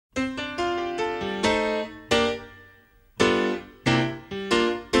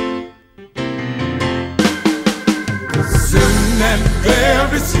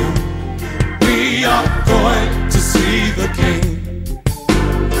very soon we are going to see the King.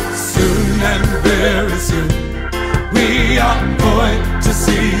 Soon and very soon we are going to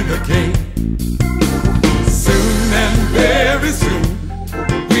see the King. Soon and very soon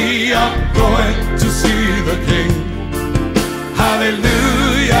we are going to see the King.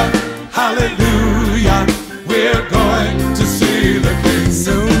 Hallelujah, hallelujah, we're going to see the King.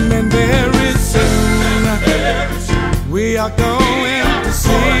 Soon and very soon we are going to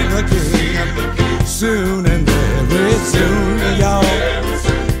see the King. Soon and very soon, y'all,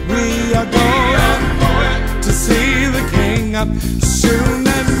 we are going to see the King. Soon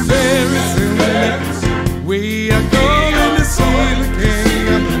and very soon we are going to see the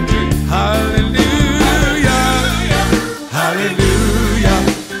King. Hallelujah, hallelujah,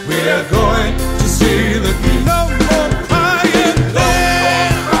 we are going to see the King. No more crying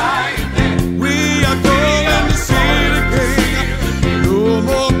there. We are going to see the King. No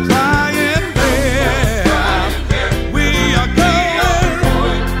more crying there. We are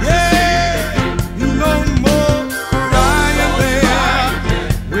going, yeah. No more crying there.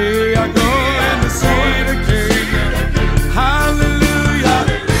 We are going to see the King. Hallelujah,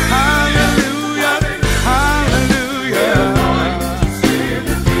 hallelujah, hallelujah.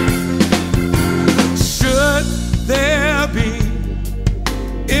 Should there be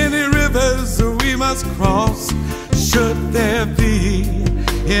any rivers we must cross, should there be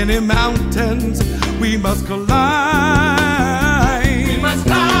any mountains we must climb,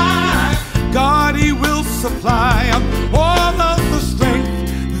 God, He will supply all of the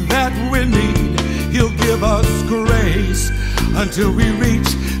strength that we need. He'll give us grace until we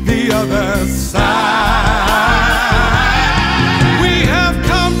reach the other side. We have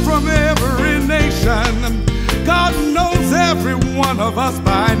come from every nation. God knows every one of us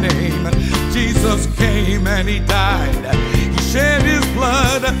by name. Jesus came and He died. He shed His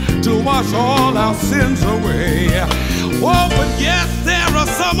blood to wash all our sins away. Oh, but yes, there are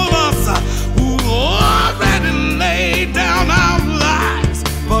some of us who already laid down our lives,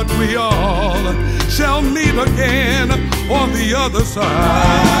 but we all shall meet again on the other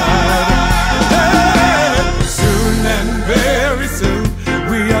side.